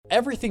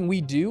Everything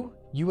we do,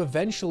 you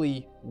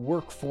eventually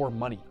work for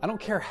money. I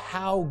don't care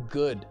how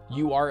good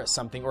you are at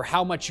something or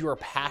how much you are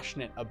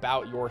passionate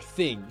about your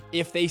thing.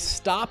 If they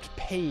stopped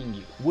paying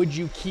you, would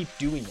you keep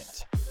doing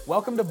it?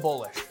 Welcome to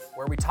Bullish,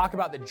 where we talk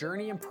about the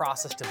journey and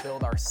process to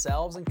build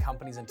ourselves and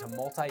companies into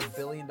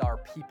multi-billion-dollar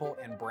people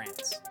and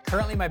brands.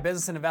 Currently, my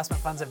business and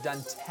investment funds have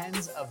done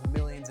tens of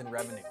millions in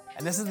revenue.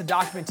 And this is the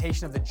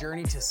documentation of the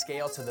journey to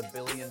scale to the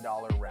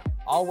billion-dollar realm.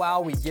 All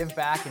while we give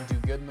back and do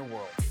good in the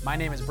world. My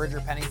name is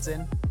Bridger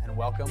Pennington, and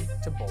welcome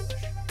to Bullish.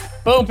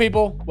 Boom,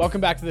 people.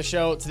 Welcome back to the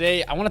show.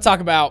 Today, I want to talk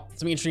about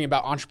something interesting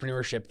about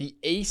entrepreneurship, the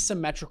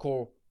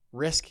asymmetrical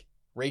risk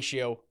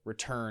ratio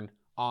return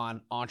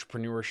on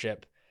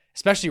entrepreneurship,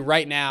 especially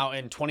right now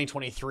in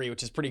 2023,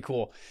 which is pretty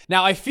cool.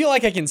 Now, I feel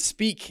like I can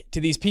speak to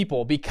these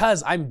people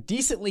because I'm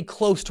decently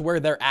close to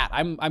where they're at.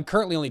 I'm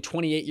currently only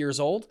 28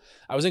 years old.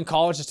 I was in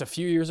college just a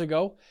few years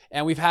ago,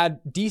 and we've had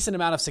decent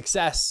amount of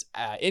success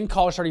in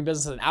college, starting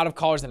businesses, and out of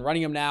college, then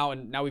running them now.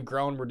 And now we've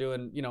grown. We're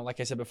doing, like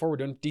I said before, we're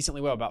doing decently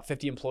well, about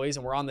 50 employees,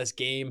 and we're on this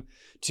game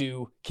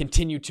to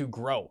continue to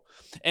grow.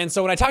 And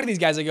so when I talk to these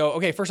guys, I go,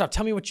 okay, first off,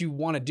 tell me what you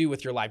want to do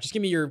with your life. Just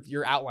give me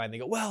your outline. They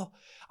go, well,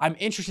 I'm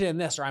interested in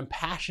this, or I'm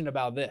passionate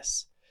about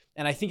this.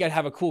 And I think I'd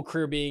have a cool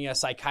career being a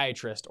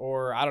psychiatrist,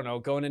 or I don't know,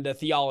 going into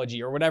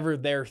theology, or whatever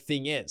their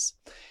thing is.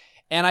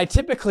 And I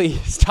typically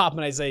stop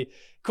and I say,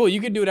 cool,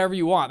 you can do whatever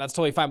you want. That's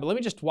totally fine. But let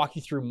me just walk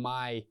you through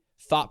my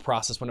thought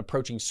process when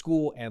approaching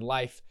school and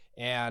life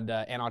and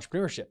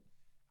entrepreneurship.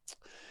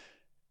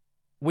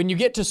 When you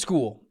get to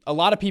school, a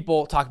lot of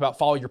people talk about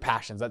follow your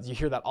passions. You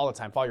hear that all the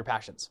time, follow your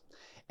passions.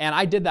 And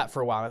I did that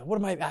for a while. What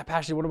am I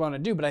passionate? What do I want to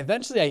do? But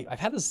eventually I've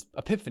had this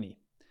epiphany.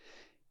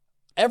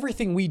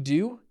 Everything we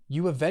do,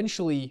 you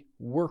eventually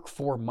work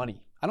for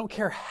money. I don't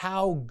care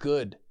how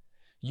good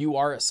you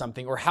are at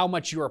something or how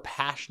much you are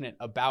passionate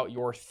about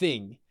your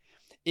thing.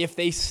 If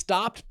they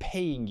stopped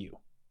paying you,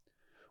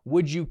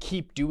 would you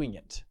keep doing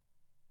it?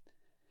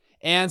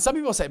 And some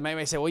people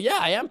might say, well, yeah,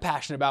 I am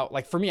passionate about,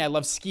 like for me, I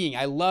love skiing.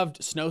 I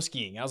loved snow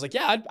skiing. I was like,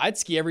 yeah, I'd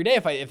ski every day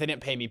if they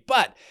didn't pay me.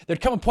 But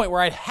there'd come a point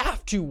where I'd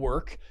have to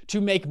work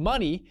to make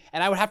money,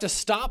 and I would have to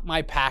stop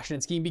my passion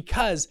in skiing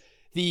because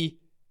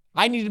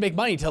I needed to make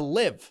money to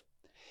live.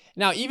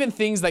 Now, even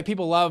things like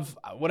people love,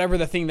 whatever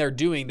the thing they're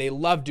doing, they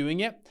love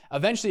doing it.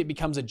 Eventually, it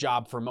becomes a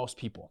job for most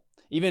people.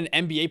 Even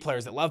NBA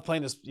players that love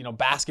playing this,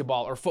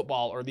 basketball or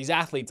football, or these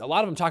athletes, a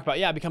lot of them talk about,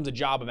 yeah, it becomes a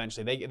job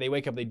eventually. They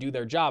wake up, they do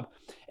their job.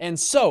 And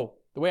so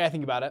the way I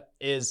think about it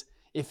is,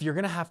 if you're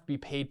going to have to be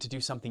paid to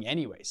do something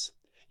anyways,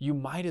 you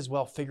might as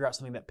well figure out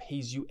something that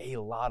pays you a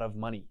lot of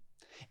money.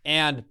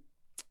 And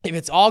if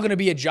it's all going to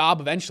be a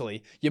job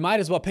eventually, you might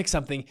as well pick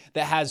something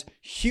that has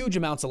huge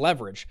amounts of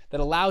leverage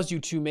that allows you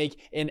to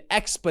make an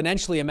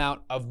exponentially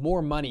amount of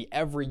more money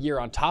every year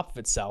on top of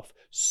itself,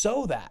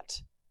 so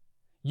that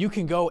you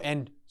can go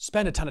and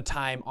spend a ton of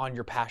time on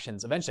your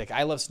passions. Eventually, like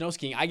I love snow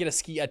skiing. I get to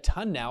ski a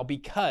ton now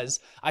because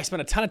I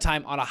spend a ton of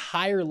time on a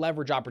higher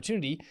leverage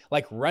opportunity,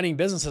 like running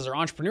businesses or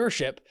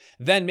entrepreneurship,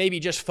 than maybe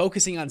just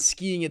focusing on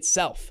skiing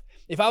itself.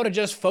 If I would have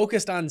just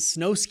focused on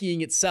snow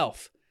skiing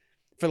itself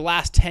for the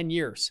last 10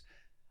 years,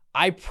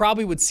 I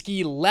probably would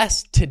ski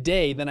less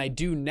today than I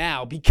do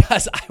now,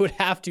 because I would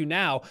have to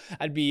now.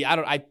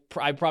 I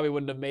probably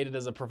wouldn't have made it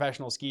as a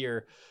professional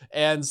skier.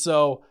 And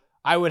so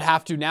I would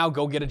have to now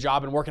go get a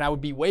job and work, and I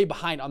would be way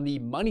behind on the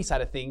money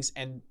side of things,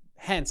 and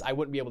hence I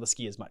wouldn't be able to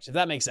ski as much, if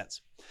that makes sense.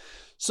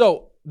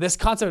 So this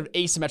concept of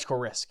asymmetrical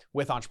risk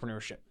with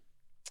entrepreneurship.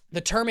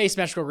 The term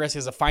asymmetrical risk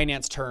is a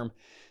finance term.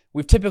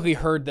 We've typically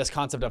heard this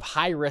concept of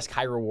high risk,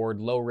 high reward,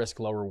 low risk,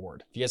 low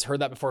reward. If you guys heard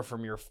that before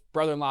from your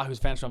brother-in-law who's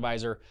a financial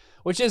advisor,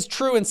 which is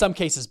true in some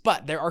cases,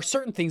 but there are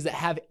certain things that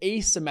have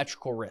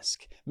asymmetrical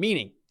risk,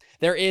 meaning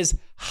there is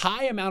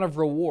high amount of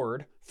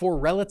reward for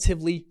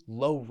relatively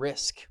low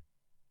risk.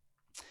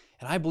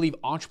 And I believe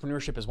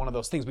entrepreneurship is one of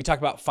those things. We talk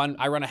about fund.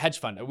 I run a hedge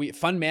fund.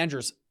 Fund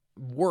managers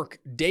work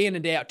day in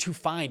and day out to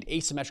find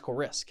asymmetrical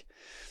risk.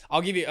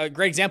 I'll give you a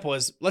great example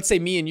is, let's say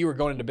me and you are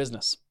going into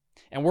business.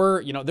 And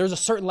there's a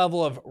certain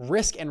level of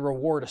risk and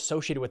reward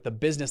associated with the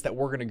business that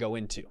we're going to go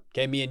into.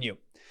 Okay, me and you.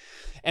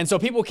 And so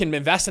people can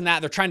invest in that.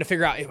 They're trying to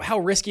figure out, how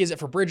risky is it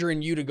for Bridger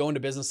and you to go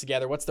into business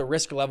together? What's the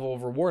risk level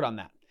of reward on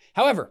that?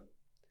 However,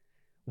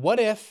 what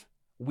if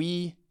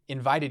we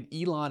invited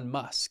Elon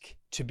Musk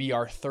to be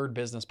our third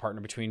business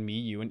partner between me,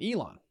 you, and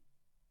Elon?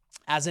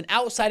 As an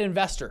outside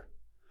investor,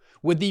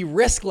 would the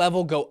risk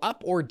level go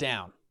up or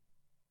down?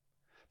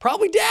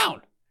 Probably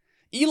down.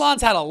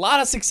 Elon's had a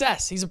lot of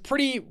success. He's a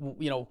pretty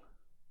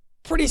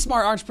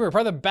smart entrepreneur,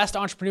 probably the best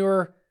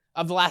entrepreneur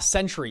of the last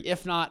century,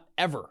 if not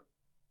ever.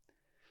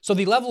 So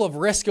the level of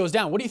risk goes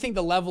down. What do you think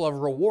the level of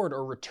reward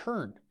or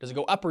return? Does it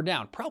go up or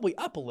down? Probably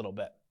up a little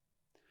bit.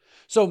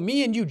 So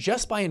me and you,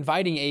 just by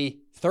inviting a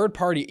third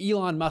party,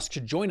 Elon Musk,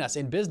 to join us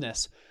in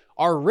business,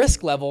 our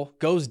risk level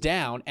goes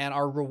down and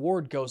our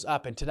reward goes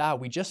up. And today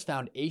we just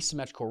found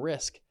asymmetrical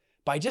risk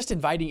by just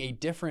inviting a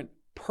different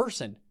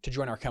person to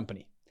join our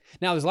company.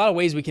 Now, there's a lot of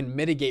ways we can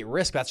mitigate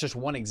risk. That's just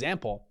one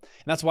example.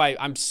 And that's why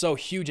I'm so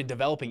huge in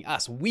developing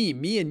us.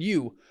 Me and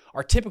you,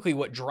 are typically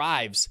what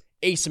drives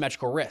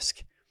asymmetrical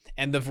risk.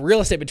 And the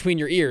real estate between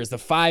your ears, the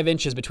 5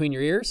 inches between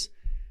your ears,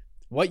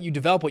 what you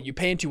develop, what you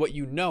pay into, what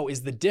you know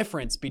is the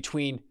difference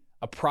between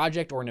a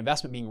project or an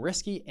investment being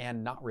risky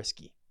and not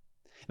risky.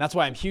 And that's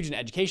why I'm huge in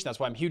education. That's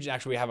why I'm huge in,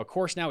 actually, we have a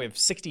course now. We have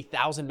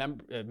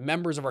 60,000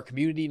 members of our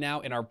community now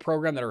in our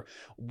program that are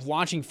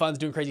launching funds,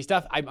 doing crazy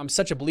stuff. I'm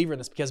such a believer in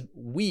this because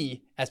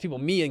we, as people,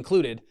 me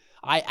included,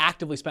 I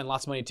actively spend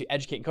lots of money to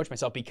educate and coach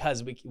myself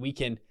because we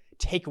can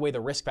take away the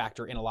risk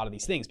factor in a lot of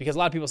these things. Because a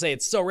lot of people say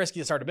it's so risky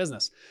to start a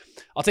business.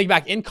 I'll take you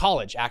back in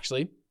college,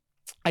 actually.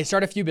 I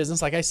started a few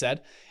businesses, like I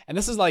said, and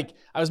this is like,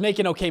 I was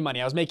making okay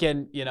money. I was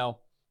making,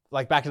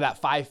 like back to that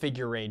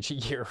 5-figure range a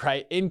year,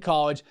 right? In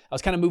college, I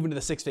was kind of moving to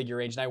the 6-figure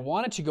range, and I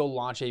wanted to go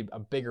launch a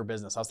bigger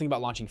business. I was thinking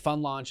about launching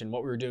Fund Launch and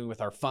what we were doing with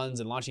our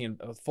funds and launching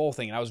a full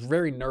thing, and I was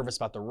very nervous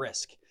about the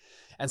risk.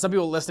 And some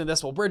people listen to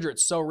this, well, Bridger,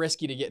 it's so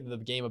risky to get into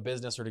the game of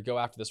business or to go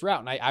after this route.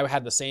 And I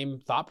had the same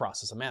thought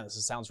process of, man,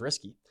 sounds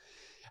risky.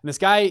 And this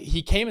guy,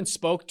 he came and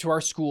spoke to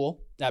our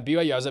school at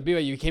BYU. I was at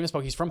BYU. He came and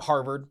spoke. He's from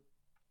Harvard.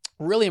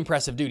 Really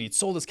impressive dude. He'd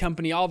sold his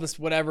company, all this,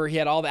 whatever. He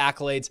had all the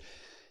accolades.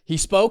 He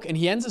spoke and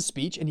he ends his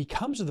speech and he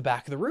comes to the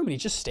back of the room and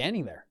he's just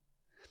standing there.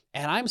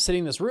 And I'm sitting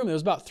in this room. There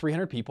was about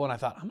 300 people. And I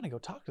thought, I'm going to go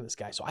talk to this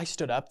guy. So I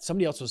stood up.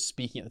 Somebody else was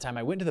speaking at the time.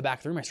 I went to the back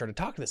of the room. I started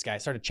talking to this guy. I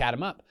started to chat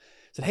him up. I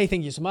said, hey,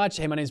 thank you so much.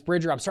 Hey, my name's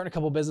Bridger. I'm starting a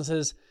couple of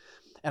businesses.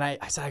 And I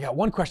said, I got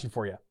one question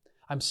for you.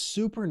 I'm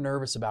super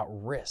nervous about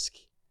risk.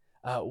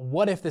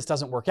 What if this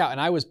doesn't work out? And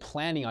I was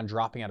planning on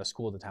dropping out of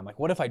school at the time. Like,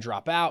 what if I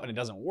drop out and it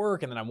doesn't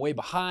work and then I'm way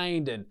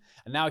behind and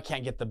now I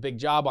can't get the big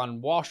job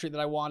on Wall Street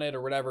that I wanted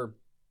or whatever.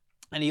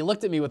 And he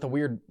looked at me with a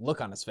weird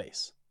look on his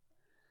face.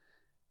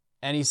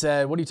 And he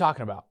said, what are you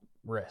talking about?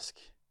 Risk.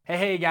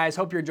 Hey guys,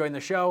 hope you're enjoying the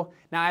show.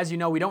 Now, as you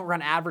know, we don't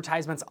run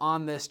advertisements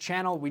on this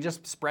channel. We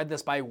just spread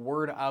this by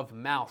word of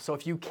mouth. So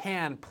if you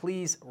can,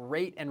 please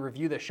rate and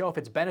review the show. If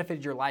it's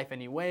benefited your life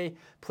anyway,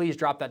 please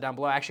drop that down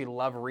below. I actually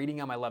love reading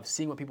them. I love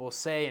seeing what people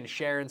say and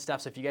share and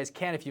stuff. So if you guys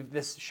can,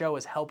 this show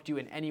has helped you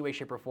in any way,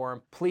 shape, or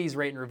form, please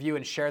rate and review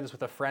and share this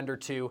with a friend or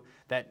two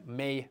that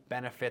may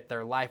benefit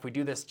their life. We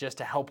do this just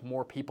to help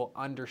more people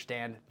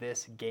understand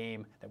this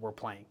game that we're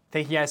playing.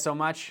 Thank you guys so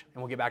much,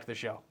 and we'll get back to the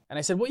show. And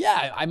I said, well,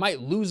 yeah, I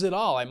might lose it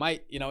all. I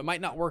might, it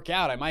might not work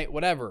out. I might,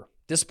 whatever,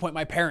 disappoint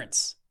my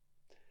parents.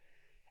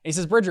 And he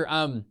says, Bridger,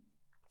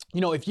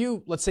 if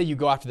you, let's say you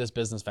go after this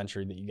business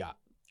venture that you got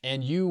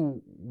and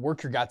you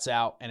work your guts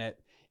out and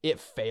it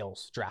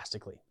fails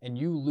drastically and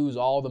you lose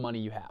all the money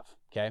you have,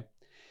 okay?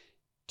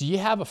 Do you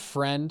have a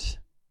friend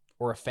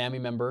or a family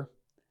member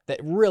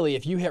that really,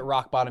 if you hit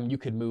rock bottom, you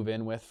could move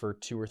in with for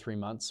 2 or 3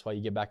 months while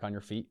you get back on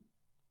your feet?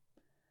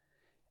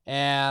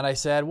 And I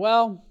said,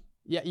 well,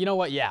 yeah, you know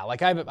what? Yeah,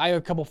 like I have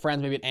a couple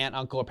friends, maybe an aunt,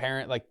 uncle, a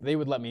parent, like they'd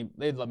let me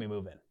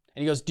move in.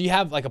 And he goes, do you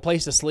have like a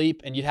place to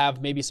sleep? And you'd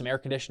have maybe some air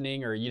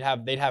conditioning, or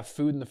they'd have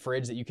food in the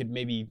fridge that you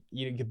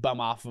could bum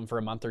off of them for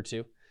a month or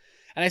two.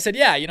 And I said,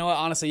 yeah, you know what?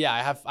 Honestly,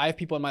 yeah, I have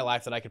people in my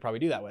life that I could probably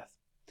do that with.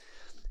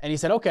 And he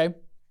said, okay.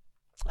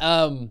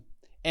 And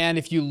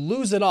if you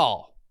lose it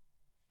all,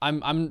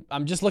 I'm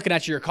just looking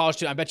at your college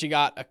student. I bet you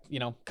got a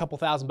couple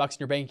 $1,000 in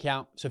your bank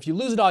account. So if you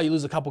lose it all, you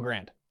lose a couple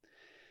grand.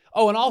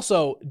 Oh, and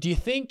also, do you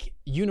think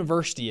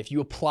university, if you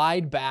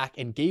applied back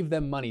and gave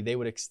them money, they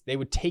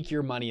would take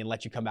your money and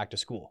let you come back to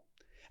school?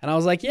 And I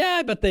was like, yeah,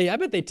 I bet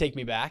they'd take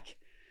me back.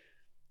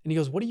 And he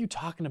goes, what are you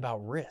talking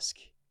about risk?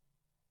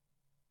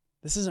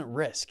 This isn't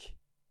risk.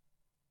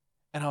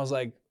 And I was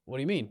like, what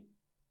do you mean?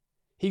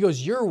 He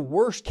goes, your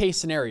worst case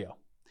scenario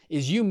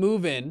is you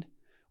move in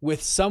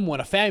with someone,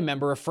 a family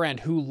member, a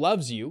friend who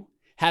loves you,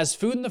 has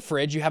food in the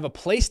fridge, you have a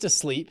place to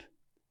sleep,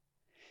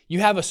 you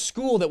have a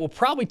school that will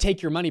probably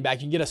take your money back.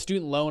 You can get a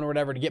student loan or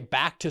whatever to get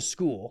back to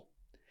school.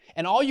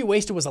 And all you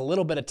wasted was a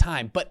little bit of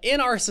time. But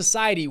in our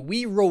society,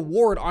 we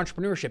reward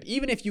entrepreneurship.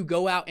 Even if you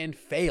go out and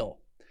fail,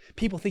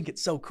 people think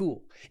it's so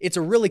cool. It's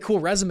a really cool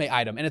resume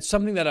item. And it's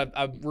something that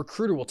a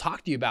recruiter will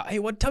talk to you about. Hey,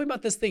 tell me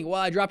about this thing.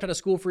 Well, I dropped out of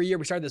school for a year.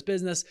 We started this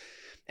business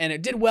and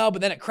it did well,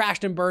 but then it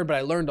crashed and burned, but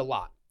I learned a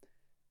lot.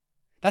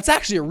 That's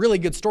actually a really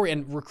good story.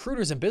 And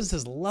recruiters and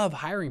businesses love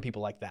hiring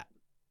people like that.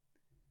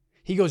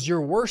 He goes, your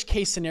worst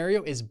case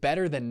scenario is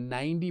better than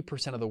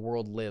 90% of the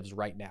world lives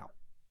right now.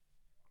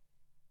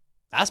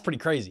 That's pretty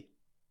crazy.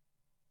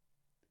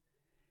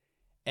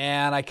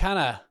 And I kind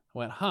of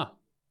went, huh.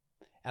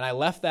 And I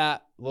left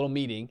that little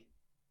meeting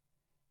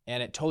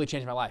and it totally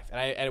changed my life. And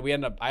I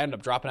ended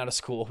up dropping out of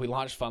school. We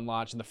launched Fund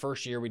Launch. In the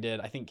first year we did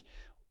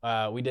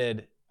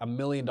 $1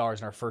 million in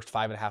our first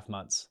 5.5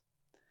 months.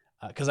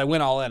 Because I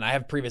went all in. I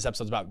have previous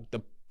episodes about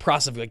the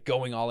process of like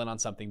going all in on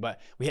something, but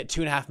we hit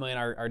 2.5 million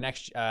our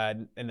next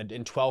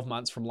in 12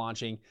 months from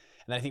launching, and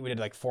then I think we did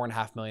like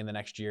 4.5 million the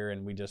next year,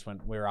 and we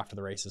were off to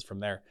the races from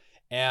there.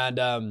 And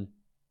when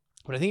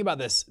I think about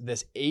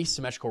this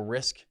asymmetrical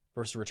risk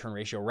versus return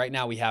ratio, right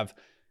now we have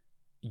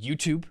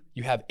YouTube,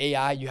 you have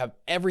AI, you have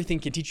everything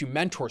can teach you,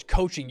 mentors,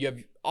 coaching, you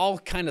have all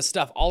kind of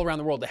stuff all around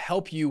the world to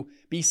help you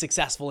be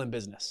successful in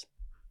business.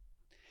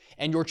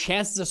 And your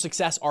chances of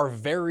success are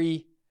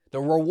the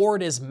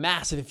reward is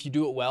massive if you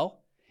do it well.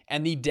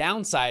 And the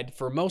downside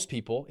for most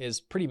people is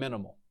pretty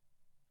minimal.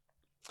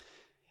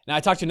 Now I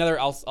talked to another,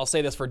 I'll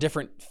say this for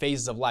different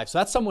phases of life. So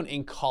that's someone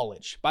in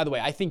college. By the way,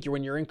 I think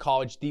when you're in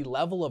college, the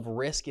level of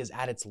risk is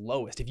at its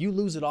lowest. If you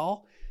lose it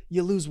all,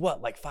 you lose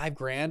what, like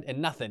 $5,000 and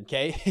nothing,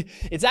 okay?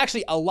 It's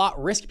actually a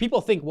lot risky.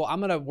 People think, well, I'm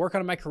gonna work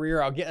on my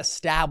career, I'll get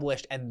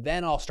established, and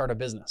then I'll start a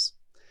business.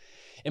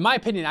 In my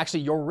opinion, actually,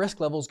 your risk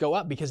levels go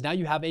up because now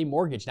you have a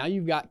mortgage. Now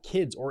you've got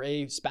kids or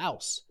a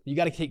spouse you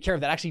got to take care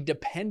of that actually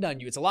depend on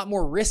you. It's a lot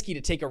more risky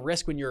to take a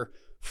risk when you're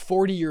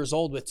 40 years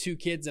old with 2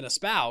 kids and a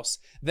spouse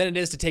than it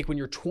is to take when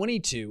you're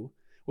 22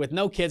 with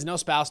no kids, no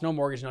spouse, no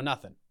mortgage, no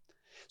nothing.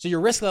 So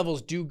your risk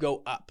levels do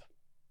go up.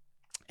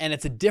 And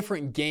it's a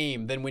different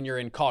game than when you're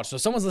in college. So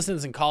if someone's listening to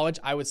this in college,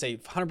 I would say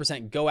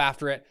 100% go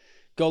after it,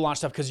 go launch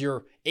stuff because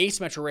your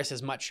asymmetrical risk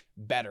is much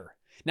better.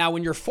 Now,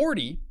 when you're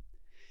 40,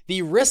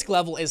 the risk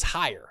level is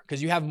higher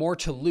because you have more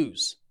to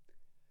lose.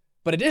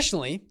 But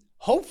additionally,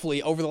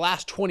 hopefully over the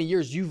last 20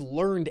 years, you've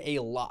learned a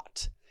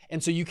lot.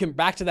 And so you can,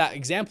 back to that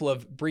example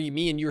of bringing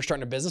me and you were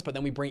starting a business, but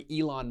then we bring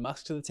Elon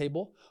Musk to the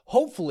table.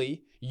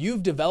 Hopefully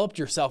you've developed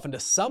yourself into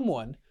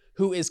someone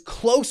who is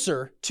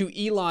closer to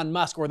Elon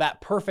Musk or that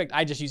perfect,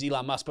 I just use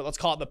Elon Musk, but let's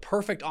call it the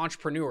perfect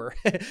entrepreneur.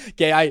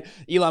 Okay,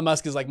 Elon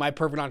Musk is like my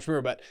perfect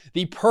entrepreneur, but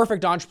the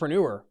perfect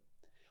entrepreneur.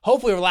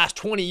 Hopefully over the last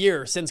 20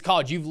 years since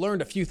college, you've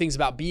learned a few things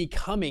about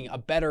becoming a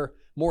better,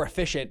 more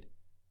efficient,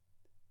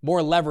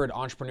 more levered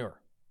entrepreneur.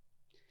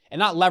 And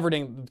not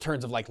leveraging in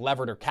terms of like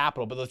levered or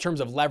capital, but in terms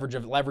of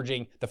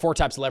leveraging the 4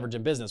 types of leverage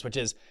in business, which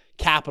is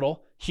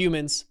capital,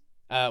 humans,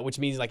 which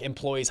means like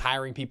employees,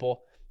 hiring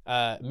people,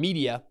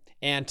 media,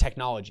 and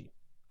technology.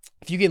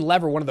 If you can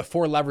lever one of the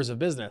 4 levers of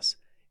business,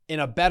 in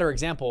a better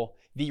example,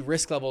 the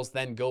risk levels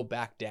then go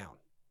back down.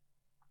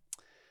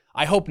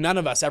 I hope none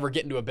of us ever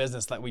get into a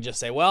business that we just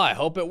say, well, I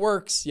hope it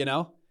works,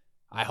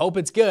 I hope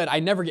it's good. I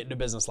never get into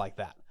business like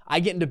that. I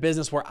get into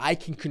business where I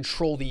can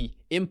control the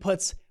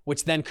inputs,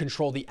 which then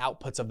control the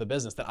outputs of the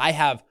business, that I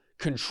have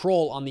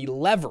control on the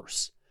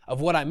levers of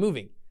what I'm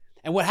moving.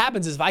 And what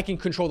happens is if I can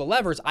control the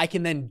levers, I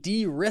can then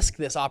de-risk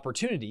this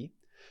opportunity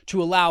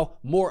to allow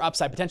more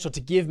upside potential to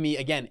give me,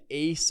 again,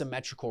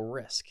 asymmetrical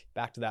risk.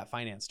 Back to that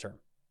finance term.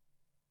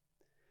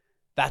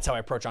 That's how I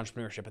approach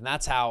entrepreneurship. And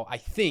that's how I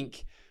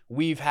think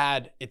we've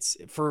had, it's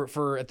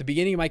for at the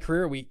beginning of my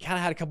career, we kind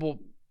of had a couple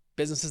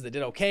businesses that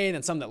did okay, and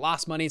then some that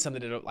lost money, some that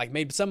did like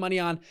made some money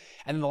on.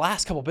 And then the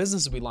last couple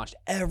businesses we launched,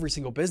 every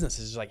single business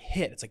is just like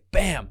hit. It's like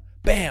bam,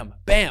 bam,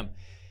 bam.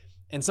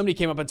 And somebody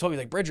came up and told me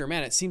like, Bridger,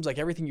 man, it seems like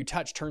everything you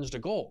touch turns to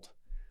gold.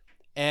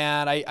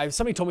 And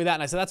somebody told me that,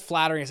 and I said, that's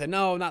flattering. I said,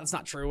 no, that's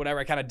not true, whatever.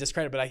 I kind of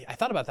discredit, but I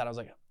thought about that. I was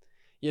like,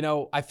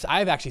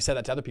 I've actually said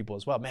that to other people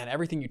as well. Man,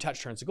 everything you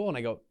touch turns to gold. And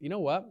I go, you know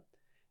what?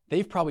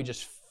 They've probably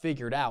just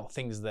figured out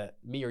things that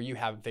me or you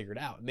haven't figured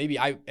out. Maybe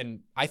I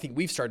think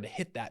we've started to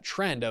hit that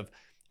trend of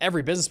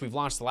every business we've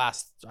launched the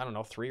last,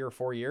 3 or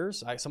 4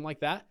 years, something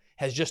like that,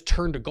 has just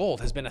turned to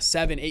gold, has been a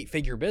 7-8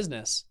 figure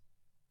business.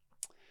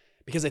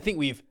 Because I think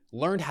we've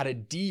learned how to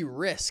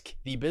de-risk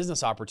the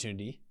business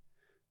opportunity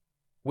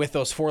with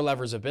those 4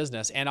 levers of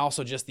business, and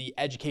also just the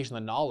education,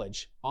 the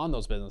knowledge on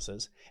those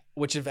businesses,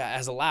 which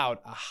has allowed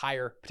a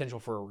higher potential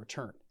for a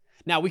return.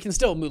 Now, we can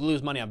still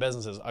lose money on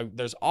businesses.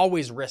 There's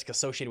always risk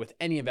associated with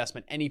any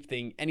investment,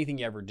 anything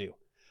you ever do.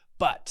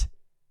 But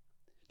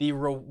the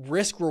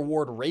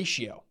risk-reward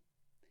ratio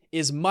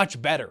is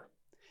much better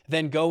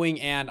than going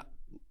and,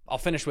 I'll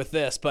finish with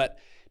this, but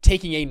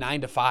taking a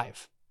 9 to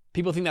 5.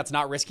 People think that's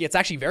not risky. It's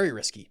actually very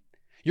risky.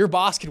 Your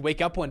boss could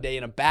wake up one day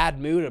in a bad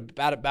mood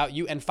about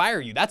you and fire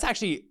you. That's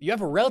actually, you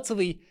have a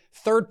relatively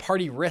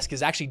third-party risk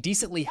is actually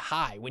decently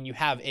high when you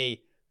have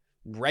a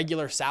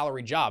regular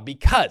salary job,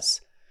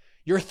 because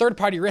your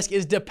third-party risk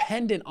is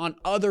dependent on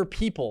other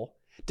people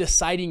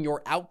deciding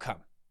your outcome.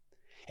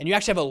 And you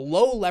actually have a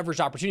low leverage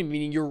opportunity,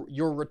 meaning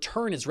your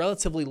return is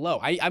relatively low.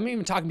 I'm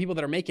even talking people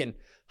that are making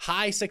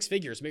high 6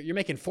 figures. You're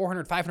making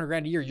 400, 500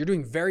 grand a year. You're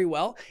doing very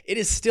well. It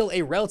is still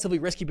a relatively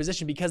risky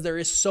position because there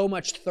is so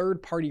much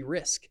third-party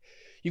risk.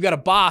 You've got a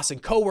boss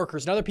and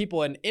coworkers and other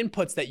people and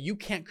inputs that you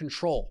can't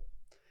control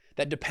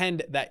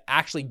that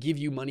actually give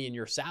you money in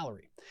your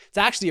salary. It's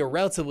actually a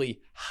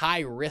relatively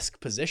high risk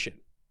position.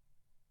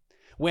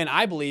 When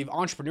I believe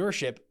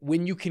entrepreneurship,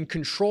 when you can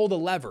control the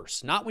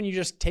levers, not when you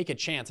just take a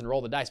chance and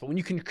roll the dice, but when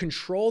you can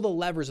control the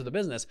levers of the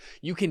business,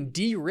 you can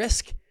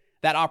de-risk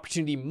that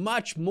opportunity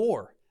much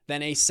more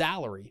than a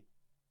salary.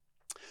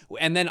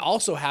 And then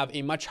also have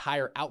a much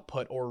higher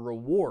output or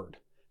reward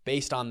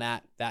based on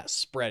that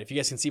spread. If you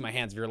guys can see my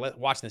hands, if you're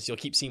watching this, you'll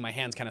keep seeing my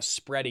hands kind of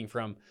spreading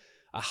from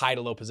a high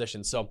to low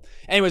position. So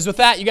anyways, with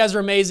that, you guys are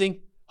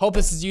amazing. Hope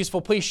this is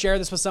useful. Please share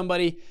this with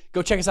somebody.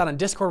 Go check us out on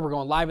Discord. We're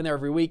going live in there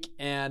every week.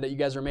 And you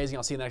guys are amazing.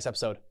 I'll see you in the next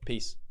episode.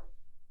 Peace.